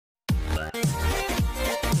Hi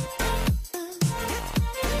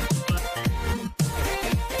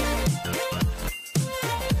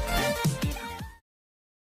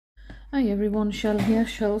everyone, Shell here,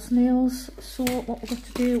 Shell's Nails. So what we've got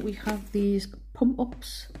today, we have these pump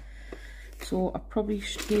ups. So I probably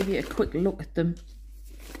should give you a quick look at them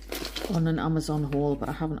on an Amazon haul, but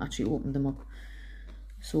I haven't actually opened them up.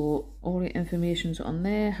 So all the information's on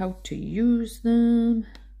there, how to use them.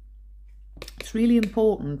 It's really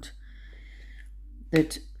important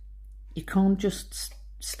that you can't just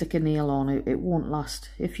stick a nail on it, it won't last.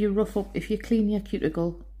 If you rough up, if you clean your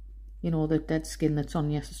cuticle, you know, the dead skin that's on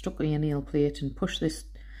you, stuck on your nail plate, and push this,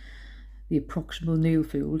 the proximal nail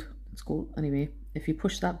field, it's called, anyway, if you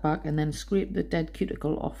push that back and then scrape the dead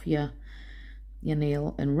cuticle off your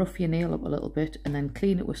nail and rough your nail up a little bit, and then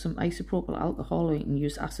clean it with some isopropyl alcohol, or you can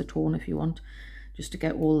use acetone if you want, just to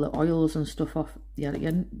get all the oils and stuff off. Yeah,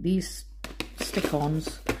 these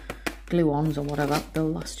stick-ons, glue-ons or whatever,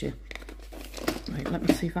 they'll last you. Right, let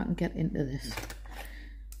me see if I can get into this,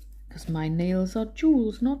 because my nails are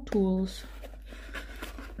jewels, not tools.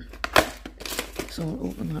 So I'll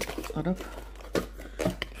open that up.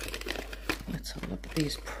 Let's have a look at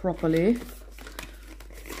these properly.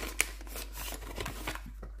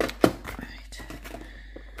 Right.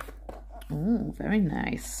 Oh, very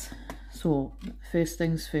nice. So first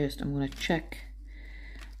things first, I'm going to check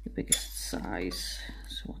the biggest size.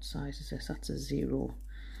 So what size is this? That's a 0.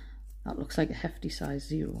 That looks like a hefty size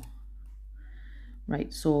 0.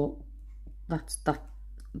 Right, so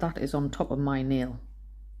that is on top of my nail,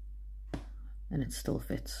 and it still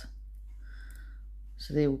fits.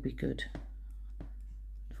 So they will be good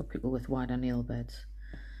for people with wider nail beds,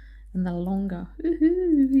 and they're longer.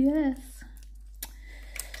 Woohoo, yes.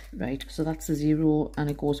 Right, so that's a 0, and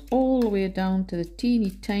it goes all the way down to the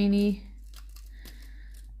teeny tiny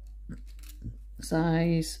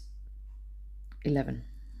size 11.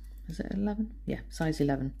 Is it 11? Yeah, size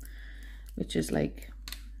 11, which is like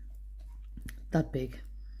that big.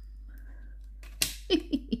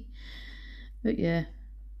 But yeah,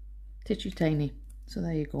 titchy tiny. So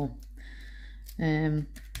there you go. And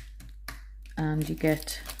you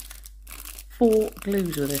get 4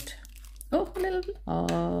 glues with it. Oh, a little,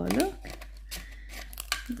 oh look,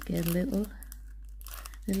 get a little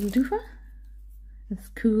doofer. That's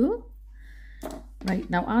cool. Right,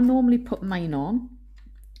 now I normally put mine on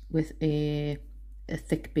with a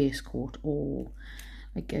thick base coat, or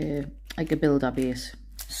like a builder base.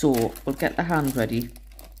 So we'll get the hand ready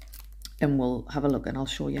and we'll have a look, and I'll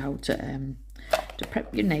show you how to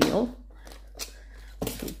prep your nail. So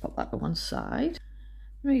we'll put that to one side.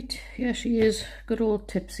 Right, here she is, good old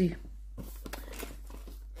Tipsy.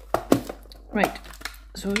 Right,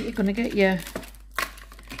 so you're gonna get your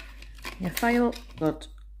file, got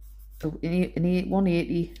an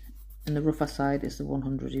 180, and the rougher side is the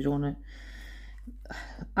 100. You don't want to,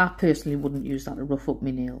 I personally wouldn't use that to rough up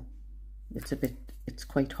my nail. It's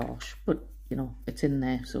quite harsh, but you know, it's in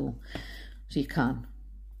there, so you can.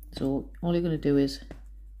 So all you're going to do is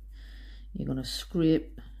you're going to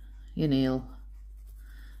scrape your nail,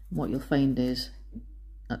 and what you'll find is,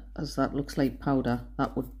 as that looks like powder,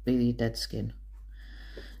 that would be the dead skin.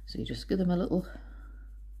 So you just give them a little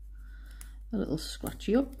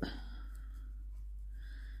scratchy up,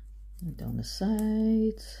 and down the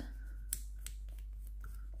sides.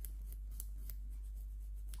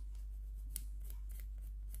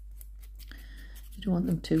 You don't want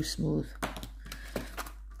them too smooth.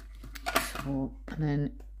 So, and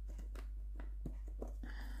then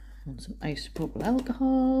on some isopropyl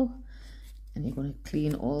alcohol, and you're going to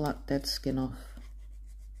clean all that dead skin off.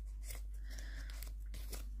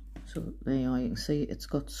 So there you are, you can see it's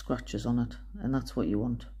got scratches on it, and that's what you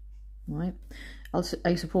want. Right,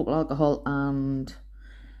 isopropyl alcohol and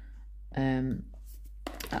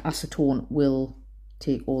acetone will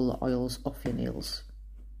take all the oils off your nails.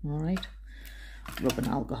 All right, rubbing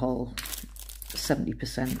alcohol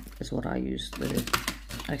 70% is what I use, the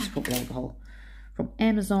isopropyl alcohol from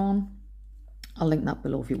Amazon. I'll link that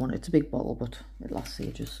below if you want it. It's a big bottle, but it lasts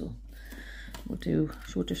ages. So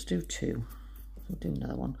we'll just do 2. We'll do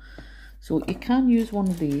another one. So you can use one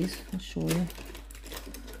of these. I'll show you.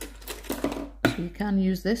 So you can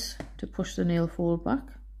use this to push the nail forward back.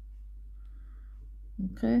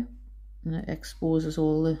 Okay, and it exposes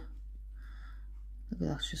all the.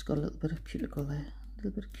 That's just got a little bit of cuticle there. A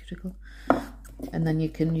little bit of cuticle. And then you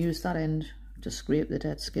can use that end to scrape the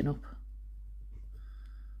dead skin up.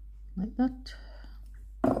 Like that.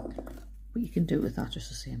 But you can do it with that just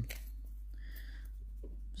the same.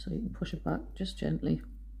 So you can push it back just gently.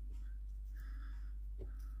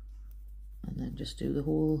 And then just do the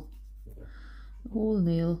whole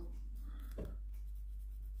nail.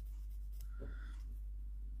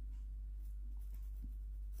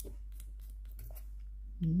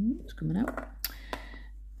 it's coming out.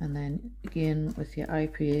 And then again with your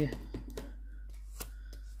IPA,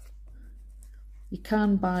 you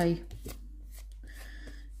can buy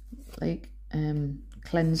like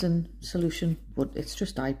cleansing solution, but it's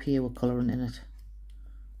just IPA with colouring in it,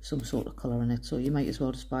 some sort of colour in it, so you might as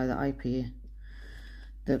well just buy the IPA,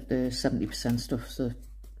 the 70% stuff. So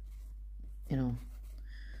you know,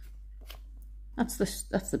 that's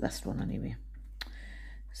the best one anyway,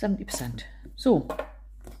 70%. So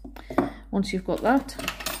once you've got that,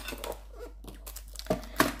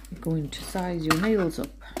 you're going to size your nails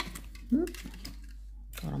up.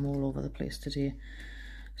 God, I'm all over the place today.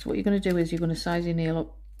 So what you're going to do is you're going to size your nail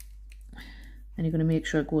up, and you're going to make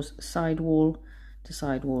sure it goes side wall to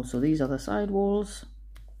side wall. So these are the side walls.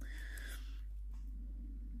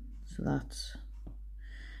 So that's,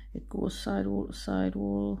 it goes side wall to side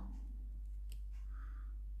wall.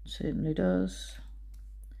 It certainly does.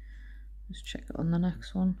 Let's check it on the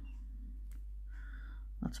next one.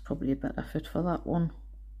 That's probably a better fit for that one.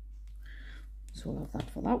 So we'll have that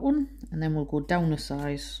for that one, and then we'll go down a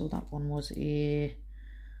size. So that one was a,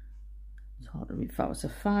 it's hard to read, that was a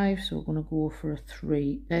 5, so we're going to go for a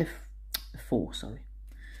 4, sorry.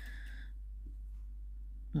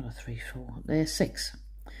 Not a 3, 4, they're 6.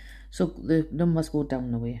 So the numbers go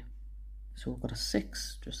down the way. So we've got a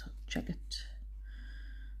 6, just check it.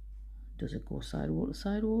 Does it go side wall to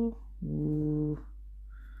side wall? Ooh.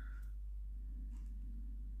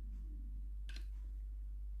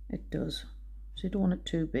 It does. So you don't want it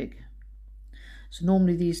too big. So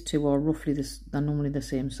normally these two are roughly this, they're normally the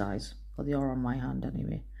same size, or they are on my hand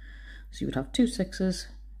anyway. So you would have 2 6s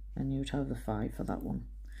and you would have the 5 for that one.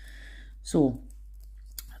 So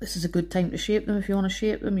this is a good time to shape them. If you want to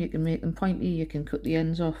shape them, you can make them pointy, you can cut the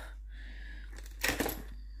ends off.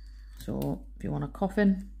 So if you want a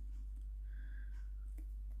coffin,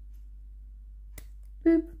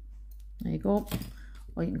 boop, there you go.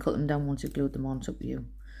 Or you can cut them down once you've glued them on, it's up to you.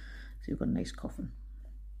 So you've got a nice coffin.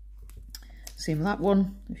 Same with that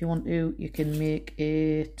one. If you want to, you can make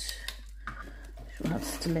it, if you have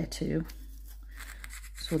stiletto.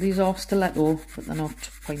 So these are stiletto, but they're not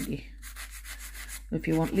pointy. If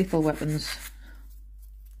you want lethal weapons,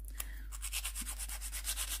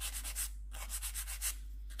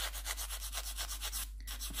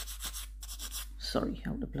 sorry,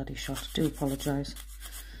 out the bloody shot, do apologise.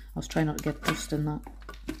 I was trying not to get dust in that.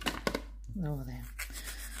 Over there.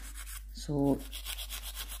 So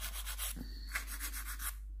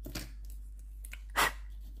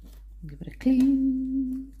give it a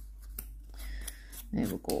clean. There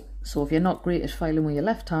we go. So if you're not great at filing with your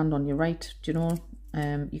left hand on your right, do you know,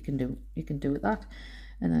 you can do it that,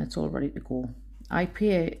 and then it's all ready to go.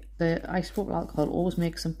 IPA, the isopropyl alcohol, always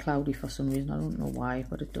makes them cloudy for some reason. I don't know why,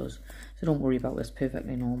 but it does. So don't worry about it. It's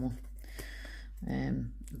perfectly normal.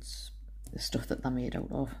 It's the stuff that they're made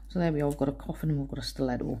out of. So there we are. We've got a coffin and we've got a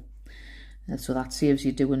stiletto. So that saves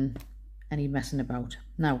you doing any messing about.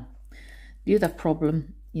 Now, the other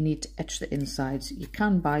problem, you need to etch the insides. You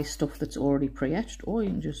can buy stuff that's already pre-etched, or you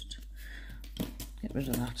can just get rid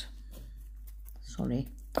of that. Sorry.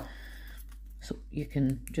 So you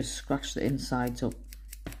can just scratch the insides up.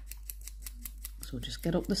 So just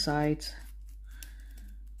get up the sides.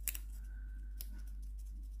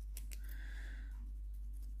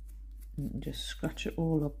 And just scratch it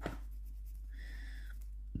all up.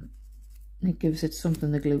 It gives it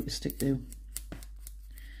something to glue to stick to.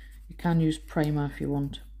 You can use primer if you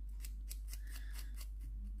want.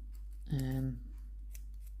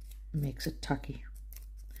 Makes it tacky.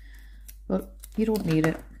 But you don't need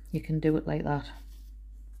it. You can do it like that.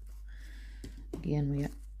 Again, we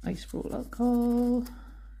get isopropyl alcohol.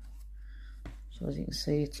 So as you can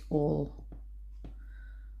see, it's all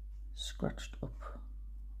scratched up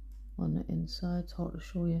on the inside. It's hard to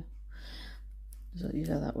show you. Is that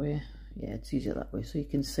easier that way? Yeah, it's easier that way. So you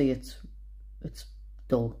can see it's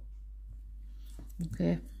dull.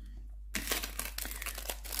 Okay.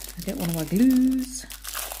 I get one of my glues.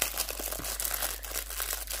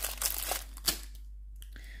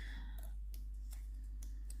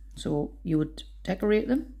 So you would decorate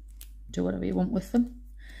them, do whatever you want with them.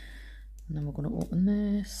 And then we're going to open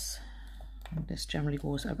this. And this generally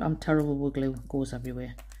goes, I'm terrible with glue, it goes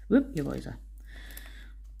everywhere. Whoop, you boys are.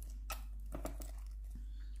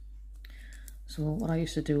 So what I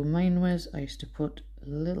used to do with mine was, I used to put a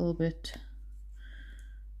little bit,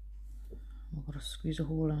 we've got to squeeze a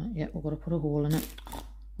hole in it. Yeah, we've got to put a hole in it.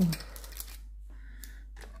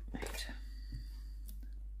 Right.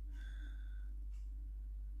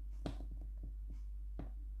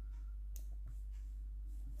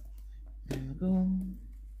 There we go.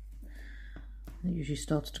 It usually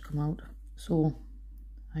starts to come out. So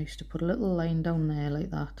I used to put a little line down there like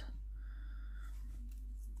that.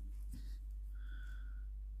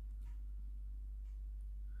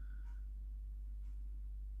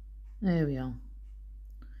 There we are.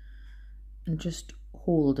 And just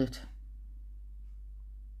hold it.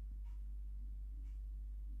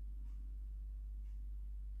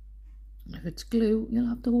 If it's glue, you'll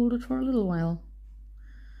have to hold it for a little while.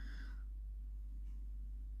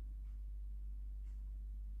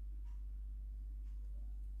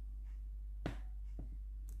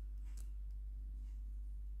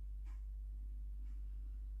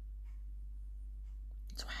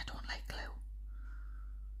 That's why I don't like glue.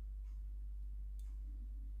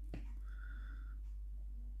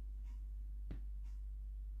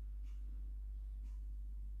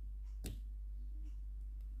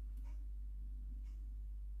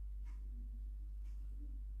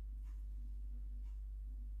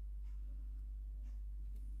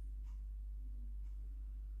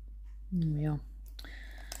 There we are.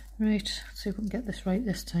 Right, let's see if we can get this right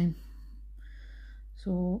this time.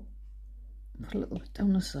 So, put a little bit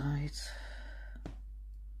down the sides.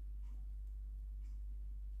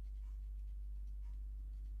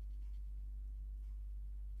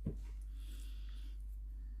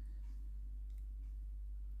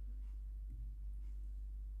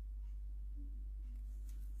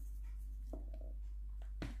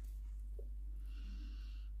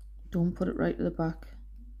 Don't put it right to the back,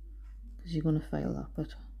 because you're going to file that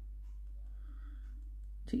bit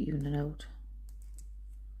to even it out.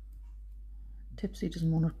 Tipsy doesn't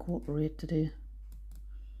want to cooperate today.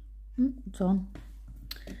 It's on.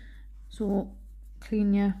 So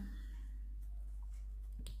clean your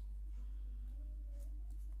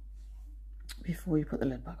before you put the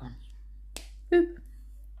lid back on. Boop.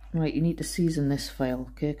 Right, you need to season this file,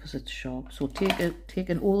 okay, because it's sharp. So take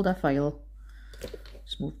an older file.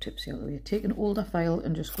 Just move Tipsy out of the way. Take an older file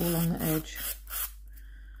and just go along the edge.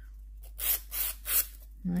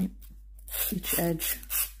 Right, each edge.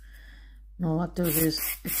 And all that does is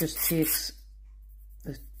it just takes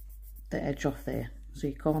the edge off there. So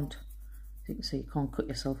you can't, as you can see, you can't cut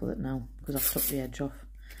yourself with it now because I've took the edge off.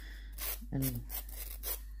 And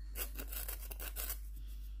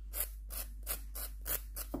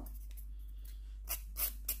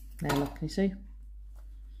there, look, can you see?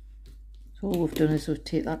 So all we've done is we've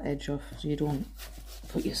take that edge off so you don't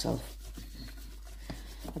cut yourself.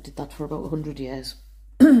 I did that for about 100 years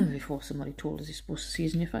before somebody told us you're supposed to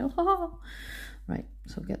season your file. Right,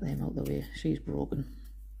 so get them out of the way. She's broken.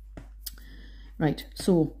 Right,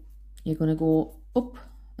 so you're going to go up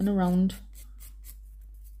and around.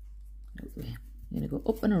 You're going to go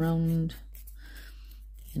up and around,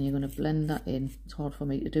 and you're going to blend that in. It's hard for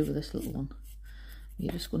me to do with this little one.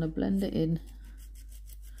 You're just going to blend it in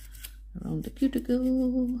around the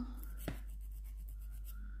cuticle.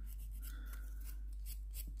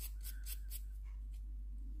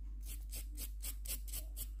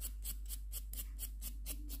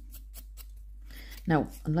 Now,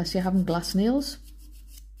 unless you're having glass nails,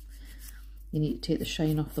 you need to take the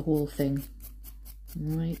shine off the whole thing.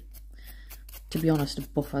 Right. To be honest, a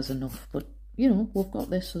buffer's enough, but you know, we've got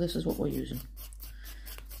this, so this is what we're using.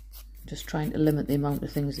 Just trying to limit the amount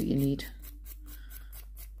of things that you need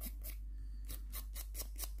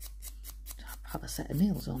to have a set of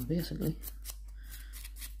nails on, basically.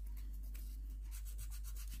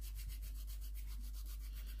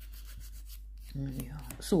 There we are.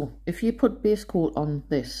 So if you put base coat on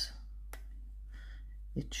this,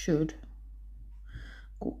 it should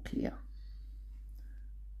go clear.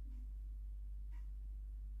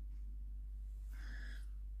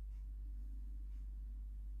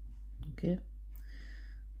 Okay,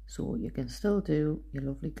 so you can still do your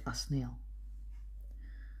lovely glass nail.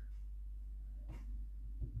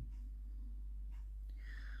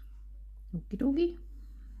 Okie dokie.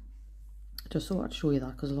 Just thought I'd show you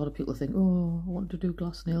that because a lot of people think, oh, I want to do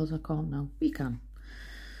glass nails, I can't now. We can.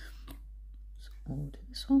 So I'll do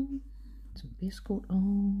this one, some base coat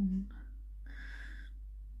on.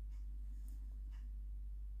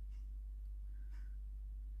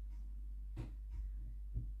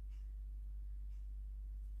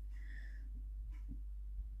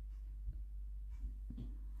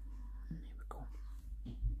 There we go.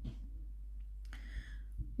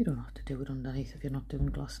 You don't have to do it underneath if you're not doing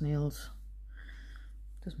glass nails.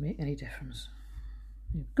 Doesn't make any difference.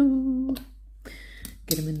 There we go.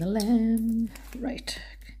 Get them in the lamp. Right.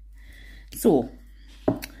 So,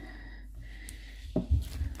 I'm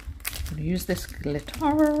going to use this glitter,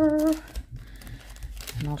 and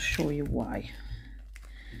I'll show you why.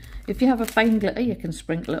 If you have a fine glitter, you can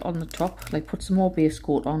sprinkle it on the top. Like put some more base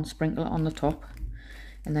coat on, sprinkle it on the top.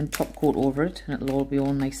 and then top coat over it, and it'll all be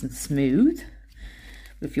all nice and smooth.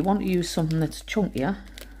 But if you want to use something that's chunkier,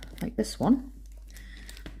 like this one,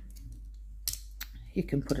 you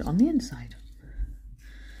can put it on the inside.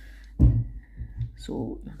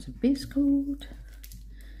 So that's a base coat.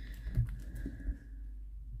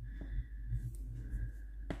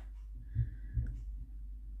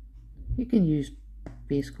 You can use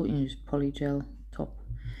base coat, you can use polygel top.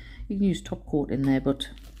 You can use top coat in there, but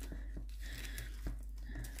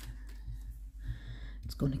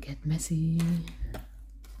it's going to get messy.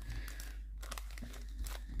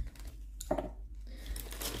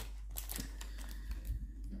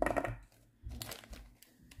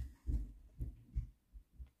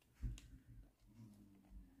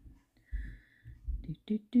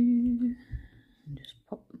 And just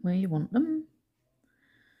pop them where you want them.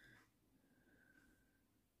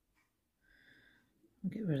 I'll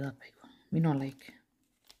get rid of that big one. We not like,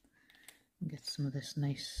 get some of this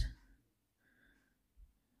nice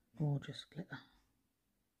gorgeous glitter.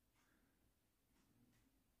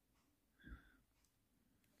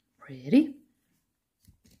 Pretty.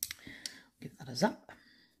 Give that a zap.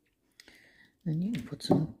 Then you can put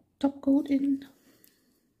some top coat in.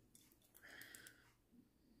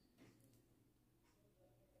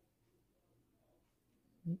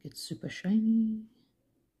 Make it super shiny.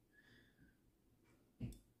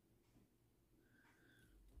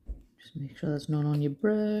 Just make sure there's none on your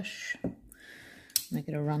brush. Make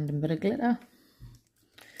it a random bit of glitter.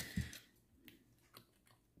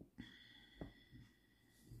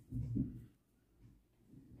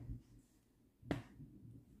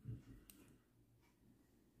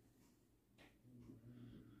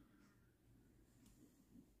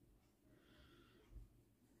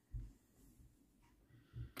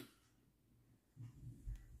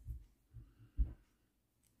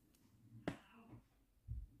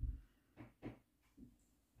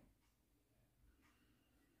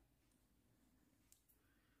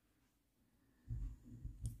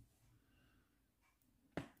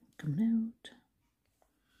 Coming out.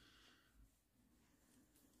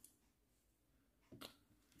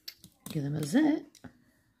 Give them a zip.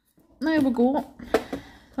 There we go.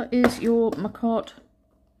 That is your Makartt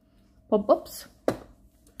pop-ups.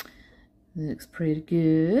 Looks pretty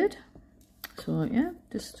good. So yeah,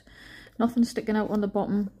 just nothing sticking out on the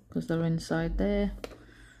bottom because they're inside there.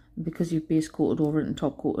 And because you've base coated over it and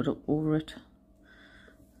top coated up over it,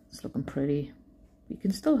 it's looking pretty. You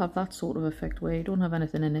can still have that sort of effect where you don't have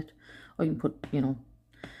anything in it, or you can put, you know,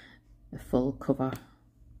 a full cover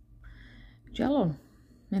gel on,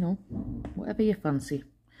 you know, whatever you fancy.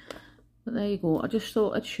 But there you go. I just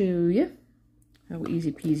thought I'd show you how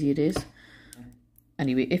easy peasy it is.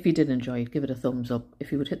 Anyway, if you did enjoy it, give it a thumbs up.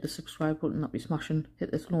 If you would hit the subscribe button, that'd be smashing.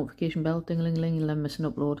 Hit this notification bell, ding-a-ling-ling, you'll never miss an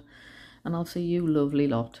upload. And I'll see you lovely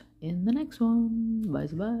lot in the next one.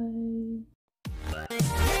 Bye-bye.